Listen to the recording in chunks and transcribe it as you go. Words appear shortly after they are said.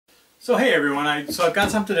So hey everyone, I've got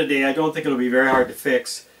something today. I don't think it'll be very hard to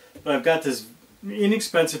fix, but I've got this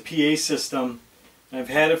inexpensive PA system. I've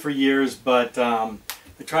had it for years, but I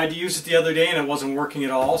tried to use it the other day and it wasn't working at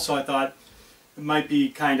all, so I thought it might be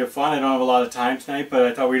kind of fun. I don't have a lot of time tonight, but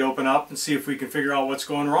I thought we'd open up and see if we can figure out what's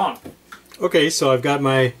going wrong. Okay, so I've got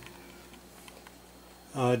my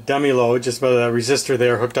dummy load, just by the resistor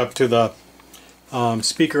there, hooked up to the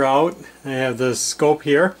speaker out. I have the scope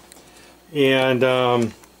here,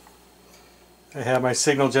 and I have my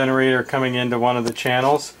signal generator coming into one of the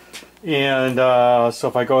channels, and so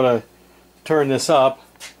if I go to turn this up,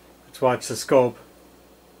 let's watch the scope.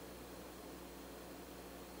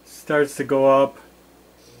 It starts to go up,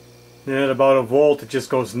 and at about a volt it just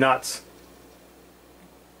goes nuts.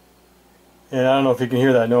 And I don't know if you can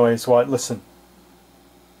hear that noise. Listen.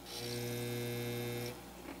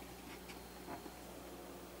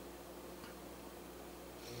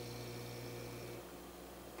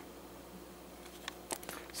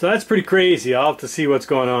 So that's pretty crazy. I'll have to see what's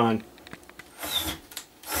going on.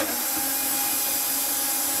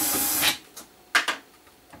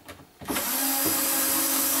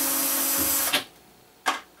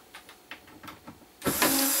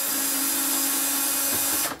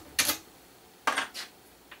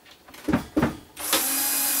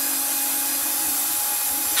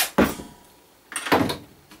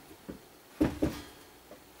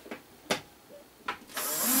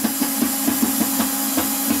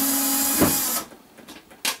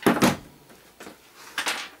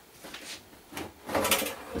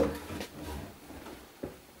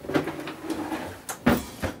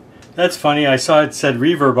 That's funny, I saw it said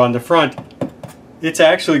reverb on the front. It's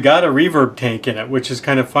actually got a reverb tank in it, which is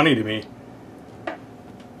kind of funny to me.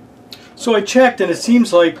 So I checked and it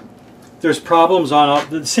seems like there's problems on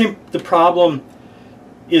the problem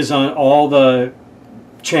is on all the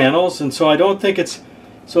channels, and so I don't think it's,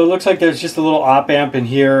 so it looks like there's just a little op amp in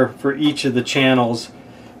here for each of the channels,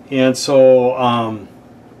 and so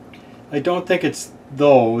I don't think it's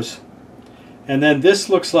those. And then this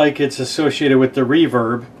looks like it's associated with the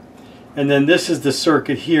reverb. And then this is the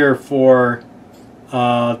circuit here for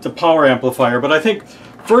the power amplifier. But I think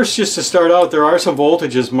first, just to start out, there are some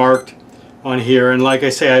voltages marked on here. And like I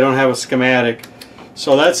say, I don't have a schematic.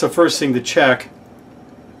 So that's the first thing to check,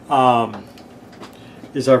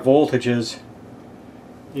 is our voltages.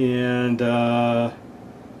 And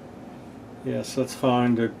yes, let's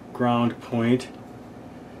find a ground point.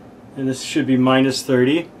 And this should be minus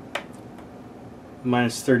 30,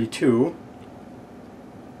 minus 32.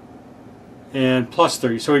 And plus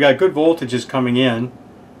 30. So we got good voltages coming in,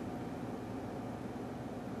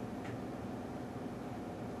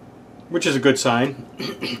 which is a good sign.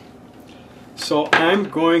 So I'm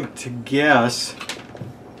going to guess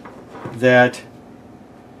that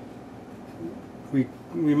we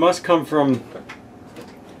must come from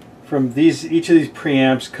these, each of these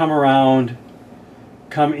preamps, come around,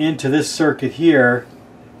 come into this circuit here,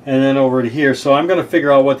 and then over to here. So I'm going to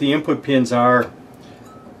figure out what the input pins are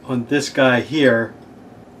on this guy here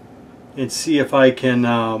and see if I can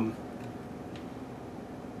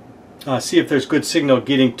see if there's good signal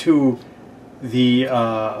getting to the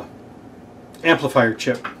amplifier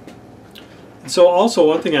chip. So also,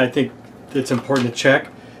 one thing I think that's important to check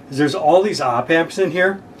is there's all these op amps in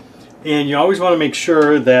here, and you always want to make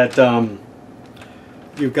sure that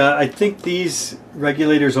you've got, I think these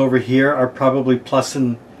regulators over here are probably plus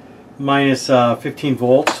and minus 15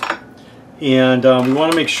 volts. And we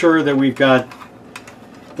want to make sure that we've got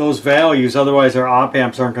those values, otherwise our op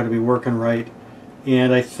amps aren't going to be working right.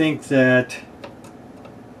 And I think that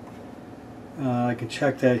I can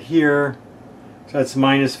check that here. So that's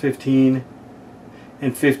minus 15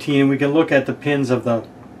 and 15. We can look at the pins of the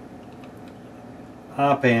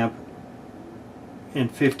op amp, and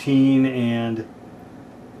 15 and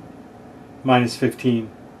minus 15.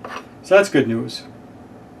 So that's good news.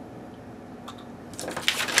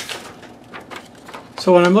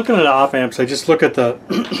 So when I'm looking at op amps, I just look at the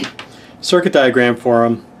circuit diagram for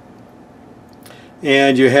them,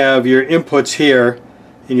 and you have your inputs here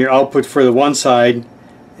and your output for the one side,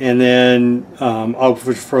 and then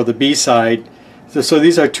output for the B side. So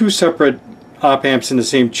these are two separate op amps in the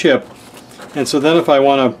same chip. And so then if I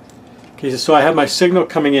want to, okay, so I have my signal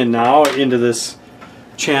coming in now into this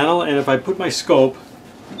channel, and if I put my scope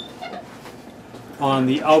on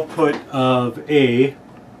the output of A,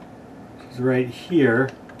 right here,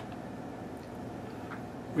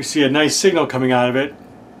 we see a nice signal coming out of it.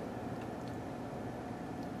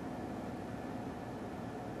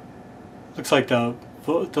 Looks like the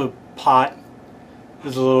pot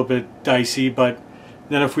is a little bit dicey, but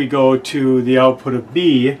then if we go to the output of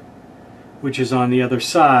B, which is on the other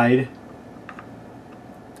side.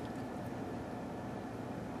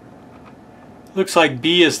 Looks like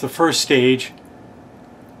B is the first stage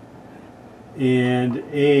and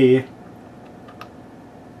A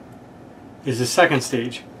is the second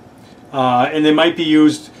stage. And they might be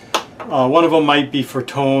used, one of them might be for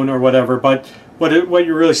tone or whatever, but what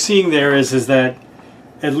you're really seeing there is that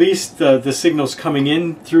at least the signal's coming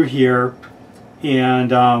in through here,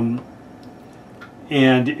 and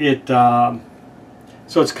it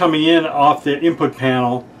so it's coming in off the input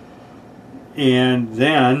panel, and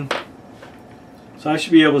then so I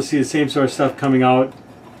should be able to see the same sort of stuff coming out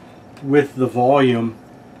with the volume.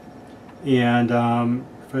 And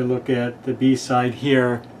if I look at the B side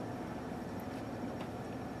here,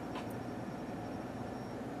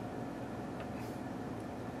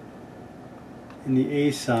 in the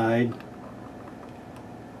A side,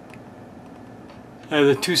 I have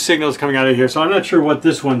the two signals coming out of here. So I'm not sure what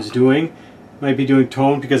this one's doing. Might be doing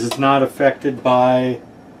tone because it's not affected by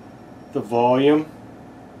the volume.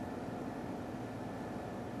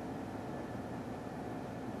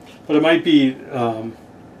 But it might be, oh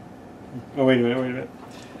wait a minute,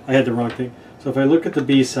 I had the wrong thing. So if I look at the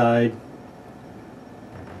B side,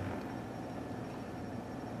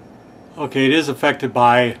 okay, it is affected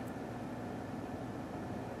by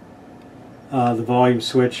the volume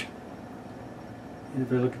switch. And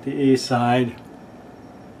if I look at the A side,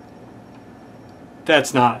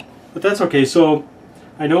 that's not. But that's okay. So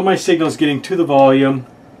I know my signal is getting to the volume,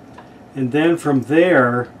 and then from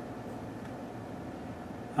there,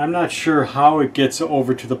 I'm not sure how it gets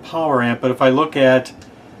over to the power amp, but if I look at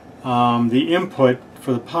the input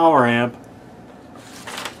for the power amp,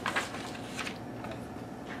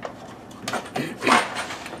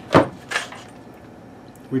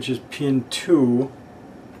 which is pin 2,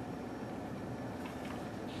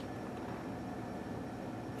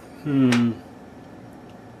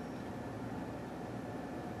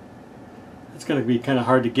 it's going to be kind of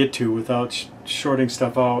hard to get to without shorting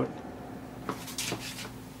stuff out.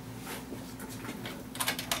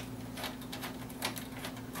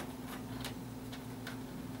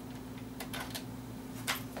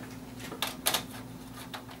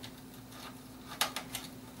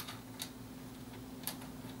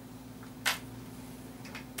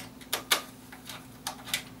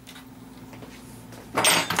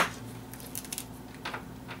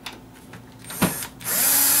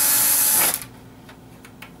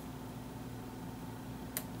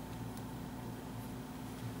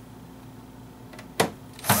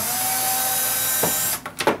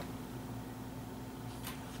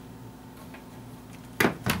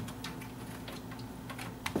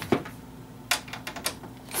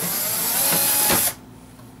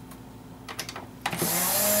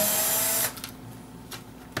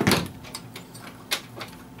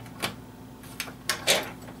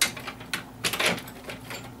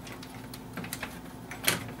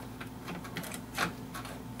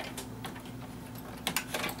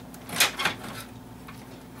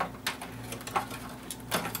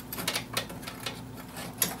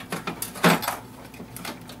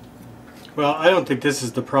 Well, I don't think this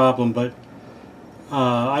is the problem, but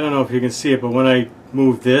I don't know if you can see it, but when I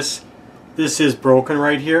move this, this is broken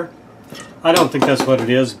right here. I don't think that's what it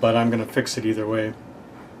is, but I'm going to fix it either way.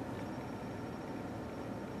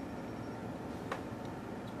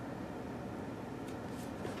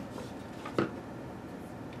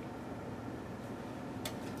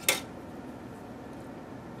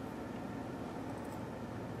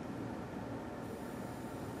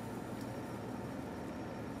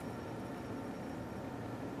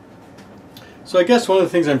 So I guess one of the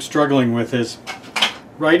things I'm struggling with is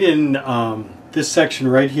right in this section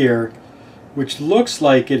right here, which looks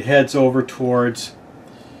like it heads over towards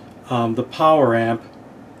the power amp,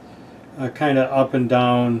 kind of up and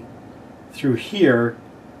down through here.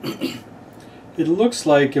 It looks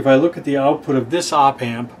like if I look at the output of this op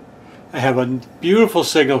amp, I have a beautiful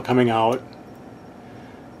signal coming out,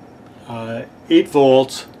 8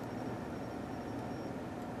 volts,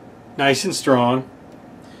 nice and strong.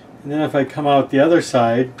 And then if I come out the other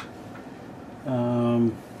side,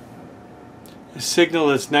 a signal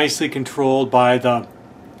that's nicely controlled by the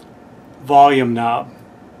volume knob.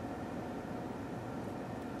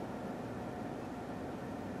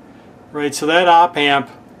 Right, so that op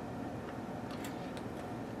amp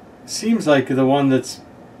seems like the one that's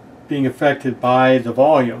being affected by the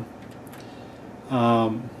volume.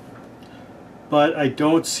 But I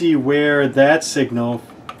don't see where that signal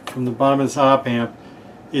from the bottom of this op amp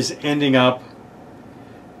is ending up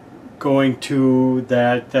going to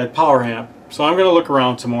that power amp. So I'm going to look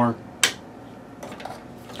around some more.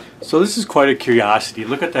 So this is quite a curiosity.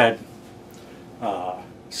 Look at that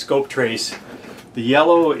scope trace. The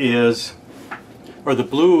yellow is, or the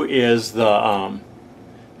blue is the,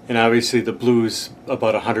 and obviously the blue's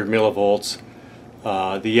about 100 millivolts.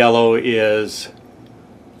 The yellow is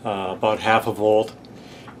about half a volt.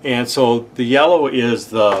 And so the yellow is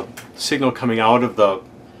the signal coming out of the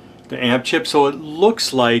amp chip. So it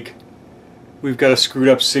looks like we've got a screwed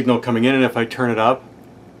up signal coming in, and if I turn it up,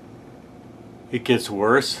 it gets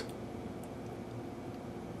worse.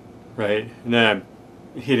 Right? And then I'm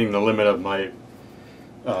hitting the limit of my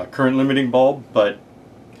current limiting bulb, but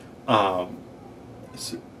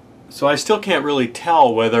so I still can't really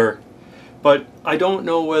tell whether, but I don't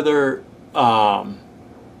know whether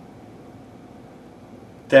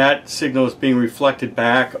that signal is being reflected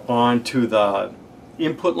back onto the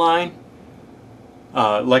input line.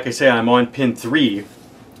 Like I say, I'm on pin 3,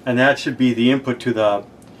 and that should be the input to the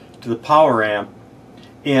power amp.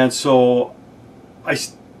 And so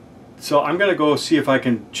I'm going to go see if I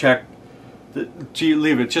can check the,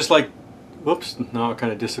 leave it just like, whoops, now it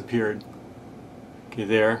kind of disappeared. Okay,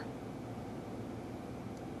 there.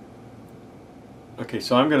 Okay,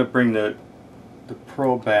 so I'm going to bring the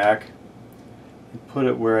probe back and put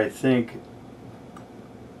it where I think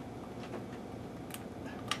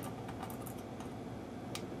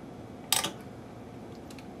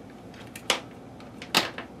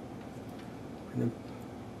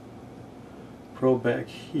probe back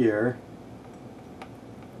here.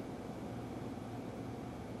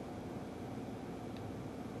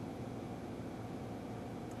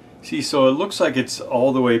 See, so it looks like it's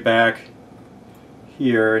all the way back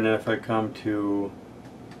here, and then if I come to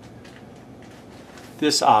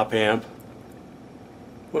this op amp,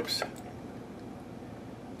 whoops.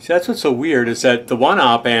 See, that's what's so weird, is that the one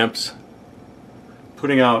op amp's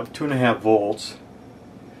putting out 2.5 volts,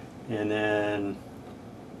 and then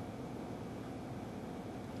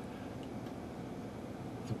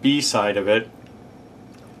the B side of it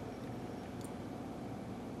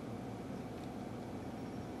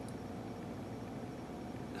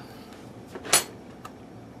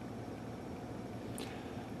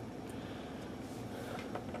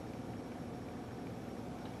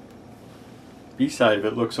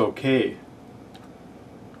looks okay.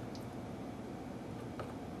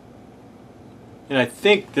 And I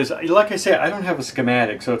think this, like I say, I don't have a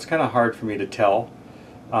schematic, so it's kind of hard for me to tell.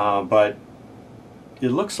 But it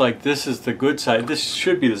looks like this is the good side. This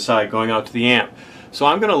should be the side going out to the amp. So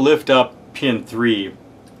I'm going to lift up pin 3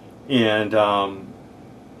 and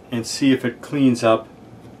see if it cleans up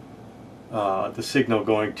the signal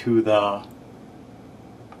going to the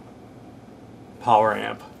power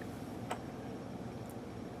amp.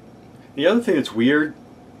 The other thing that's weird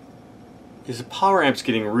is the power amp's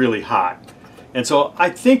getting really hot. And so I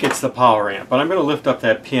think it's the power amp, but I'm going to lift up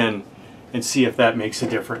that pin and see if that makes a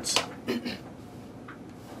difference.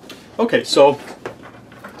 Okay, so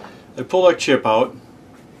I pulled our chip out,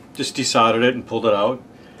 just desoldered it and pulled it out.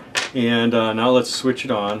 And now let's switch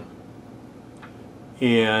it on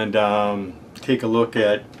and take a look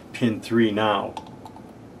at pin 3 now.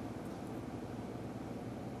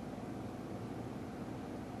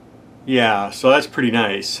 Yeah, so that's pretty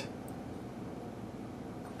nice.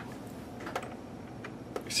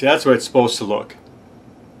 See, that's what it's supposed to look.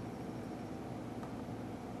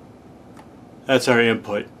 That's our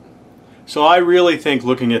input. So I really think,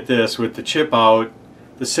 looking at this with the chip out,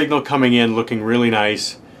 the signal coming in looking really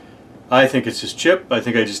nice, I think it's this chip. I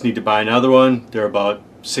think I just need to buy another one. They're about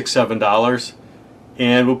 $6, $7.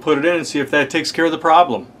 And we'll put it in and see if that takes care of the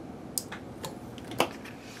problem.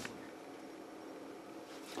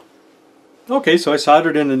 Okay, so I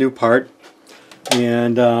soldered in a new part,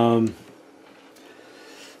 and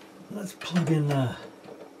let's plug in the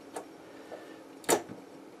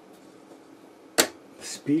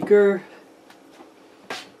speaker,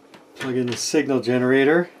 plug in the signal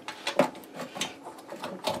generator,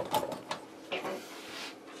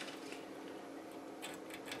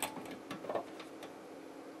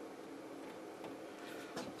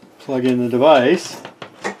 plug in the device.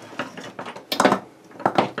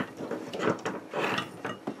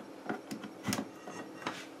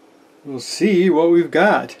 We'll see what we've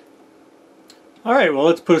got. Alright, well,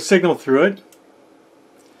 let's put a signal through it.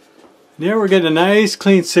 Now we're getting a nice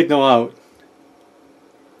clean signal out.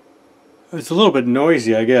 It's a little bit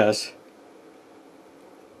noisy, I guess.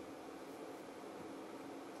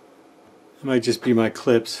 It might just be my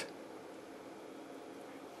clips.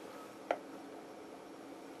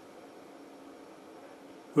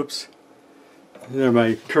 Whoops. They're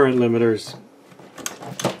my current limiters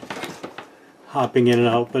hopping in and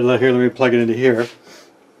out, but here, let me plug it into here.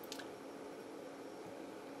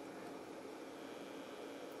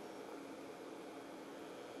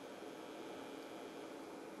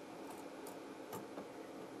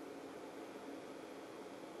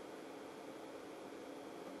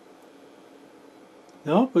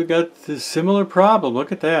 Nope, we got a similar problem.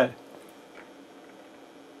 Look at that.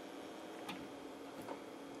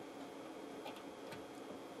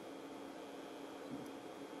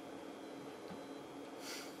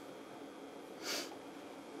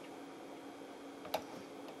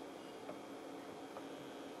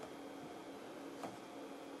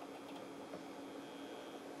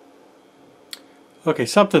 Okay,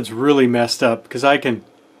 something's really messed up because I can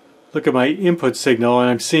look at my input signal and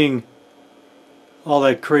I'm seeing all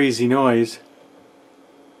that crazy noise.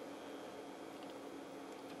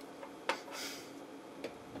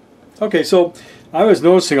 Okay, so I was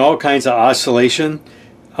noticing all kinds of oscillation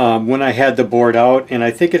when I had the board out, and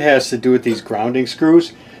I think it has to do with these grounding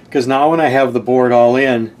screws, because now when I have the board all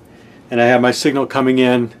in and I have my signal coming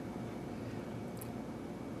in,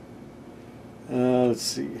 let's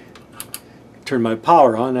see, turn my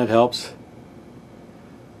power on, that helps.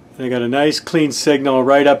 And I got a nice clean signal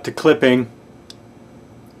right up to clipping.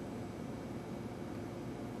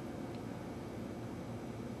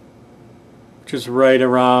 Which is right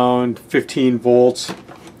around 15 volts.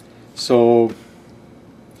 So,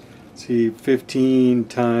 let's see, 15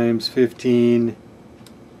 times 15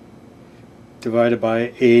 divided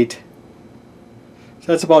by 8. So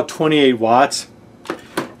that's about 28 watts.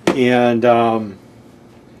 And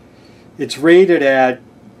it's rated at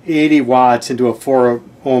 80 watts into a 4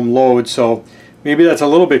 ohm load, so maybe that's a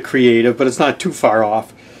little bit creative, but it's not too far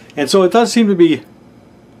off. And so it does seem to be,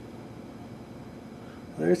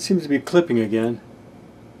 there it seems to be clipping again.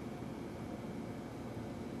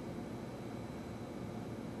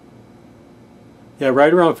 Yeah,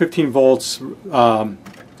 right around 15 volts RMS,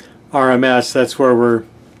 that's where we're,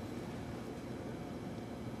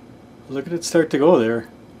 look at it start to go there.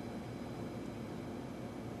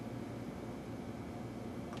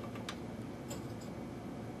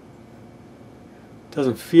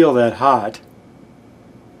 Doesn't feel that hot.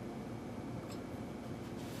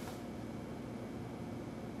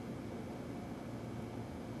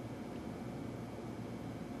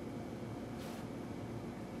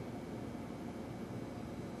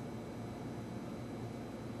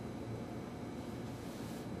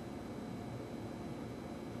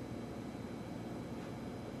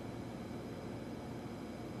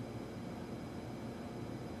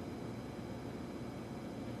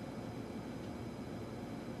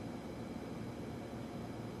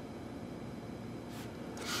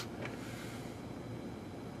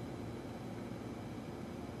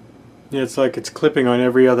 Yeah, it's like it's clipping on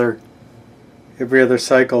every other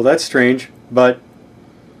cycle. That's strange, but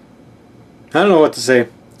I don't know what to say.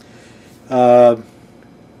 But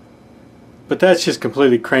that's just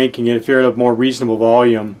completely cranking it. If you're at a more reasonable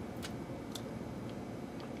volume,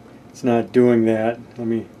 it's not doing that. Let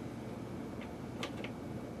me.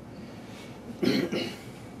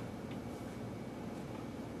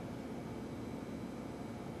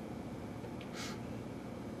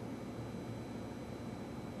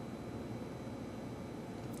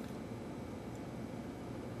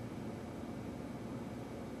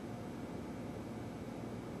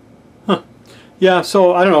 Yeah,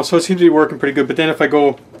 so I don't know, so it seems to be working pretty good, but then if I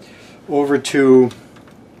go over to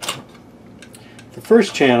the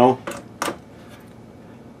first channel,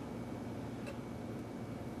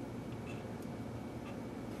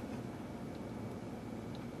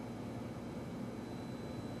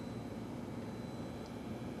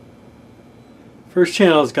 first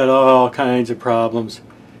channel's got all kinds of problems,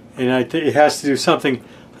 and I think it has to do something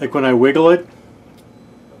like when I wiggle it,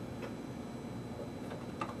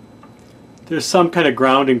 there's some kind of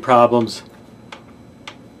grounding problems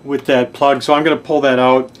with that plug, so I'm going to pull that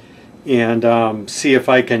out and see if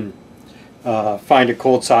I can find a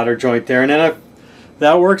cold solder joint there, and then if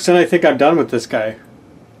that works, then I think I'm done with this guy.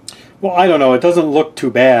 Well, I don't know, it doesn't look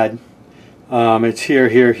too bad. It's here,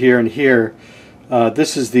 here, here, and here.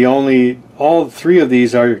 This is the only, all three of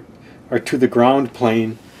these are to the ground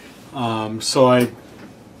plane, so I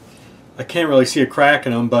can't really see a crack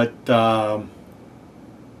in them, but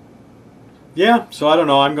yeah, so I don't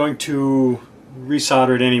know, I'm going to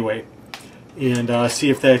resolder it anyway and see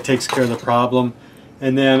if that takes care of the problem.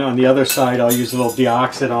 And then on the other side I'll use a little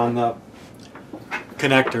deoxit on the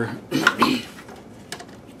connector.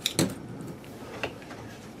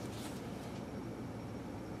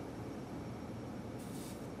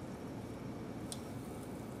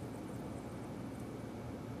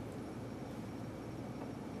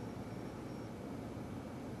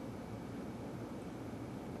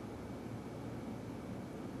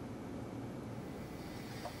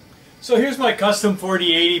 So here's my Kustom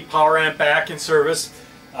 4080 power amp back in service.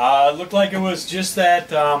 Looked like it was just that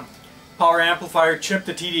power amplifier chip,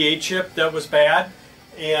 the TD8 chip, that was bad.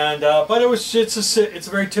 And but it's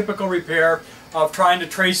a very typical repair of trying to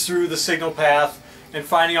trace through the signal path and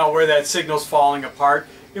finding out where that signal's falling apart.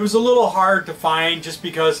 It was a little hard to find just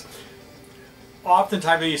because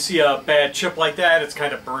oftentimes when you see a bad chip like that, it's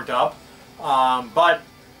kind of burnt up. But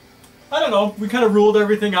I don't know, we kind of ruled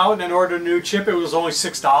everything out and then ordered a new chip. It was only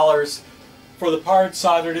 $6 for the part,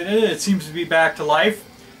 soldered it in. It seems to be back to life.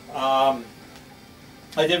 I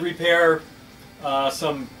did repair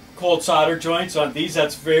some cold solder joints on these.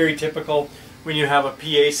 That's very typical when you have a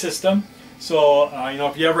PA system. So, you know,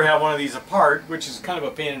 if you ever have one of these apart, which is kind of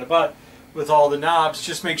a pain in the butt with all the knobs,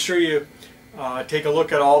 just make sure you take a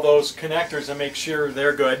look at all those connectors and make sure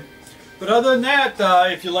they're good. But other than that,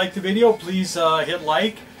 if you like the video, please hit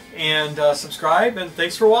like and subscribe, and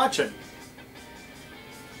thanks for watching.